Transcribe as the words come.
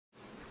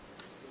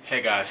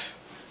Hey guys,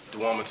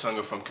 Dewan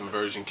Matunga from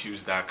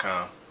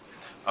ConversionQs.com.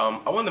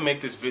 I wanted to make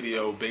this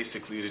video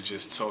basically to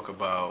just talk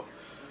about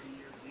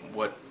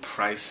what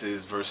price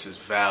is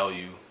versus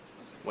value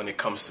when it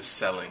comes to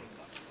selling.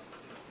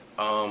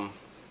 A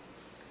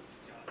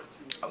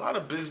lot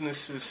of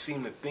businesses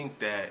seem to think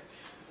that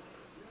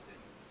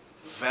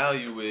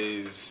value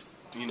is,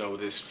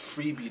 this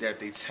freebie that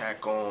they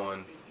tack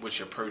on with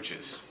your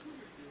purchase.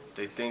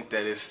 They think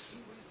that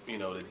it's,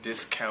 the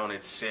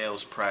discounted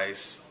sales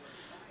price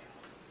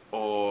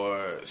or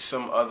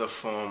some other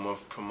form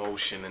of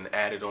promotion and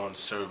added on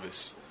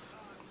service.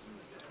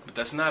 But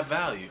that's not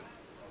value.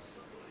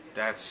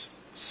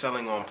 That's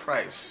selling on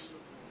price.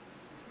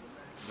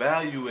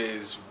 Value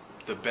is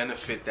the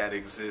benefit that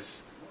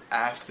exists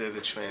after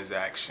the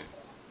transaction.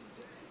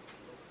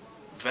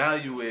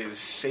 Value is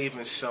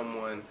saving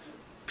someone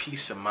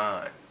peace of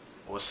mind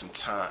or some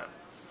time.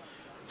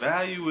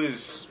 Value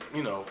is,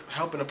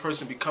 helping a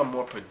person become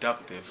more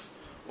productive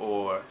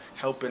or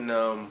helping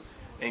them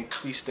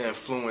increase their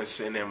influence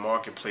in their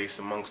marketplace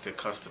amongst their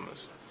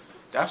customers.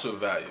 That's what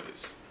value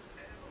is.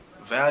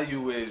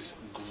 Value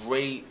is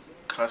great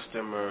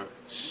customer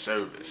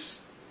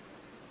service.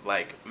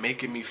 Like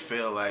making me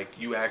feel like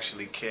you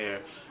actually care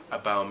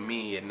about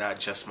me and not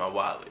just my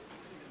wallet.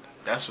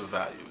 That's what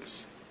value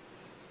is.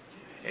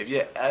 If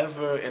you're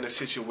ever in a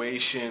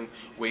situation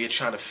where you're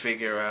trying to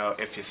figure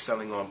out if you're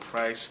selling on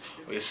price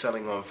or you're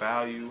selling on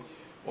value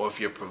or if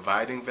you're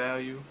providing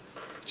value,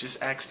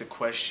 just ask the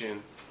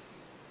question,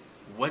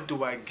 what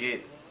do I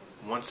get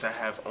once I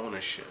have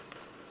ownership?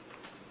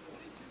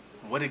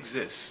 What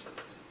exists?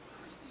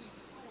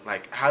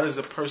 Like, how does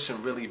a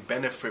person really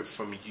benefit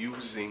from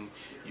using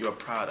your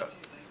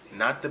product?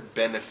 Not the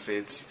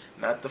benefits,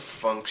 not the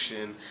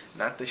function,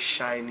 not the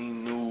shiny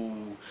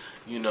new,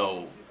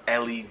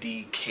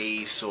 LED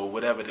case or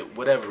whatever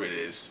it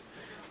is.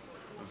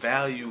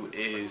 Value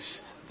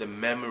is the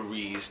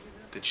memories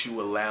that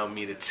you allow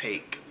me to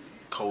take,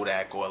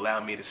 Kodak, or allow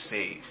me to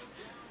save.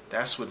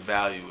 That's what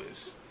value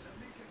is.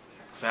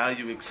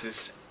 Value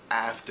exists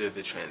after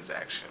the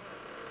transaction.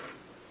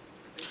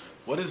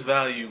 What does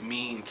value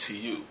mean to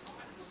you?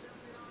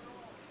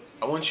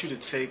 I want you to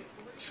take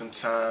some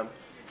time,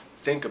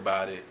 think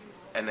about it,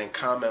 and then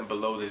comment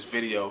below this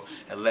video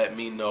and let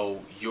me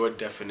know your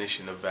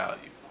definition of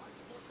value.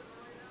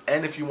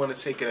 And if you want to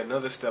take it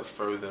another step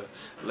further,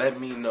 let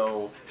me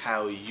know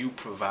how you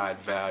provide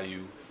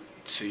value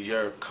to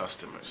your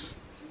customers.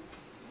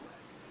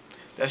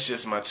 That's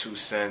just my 2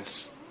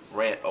 cents.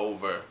 Rant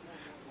over.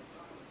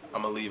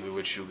 I'm going to leave it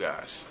with you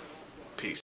guys.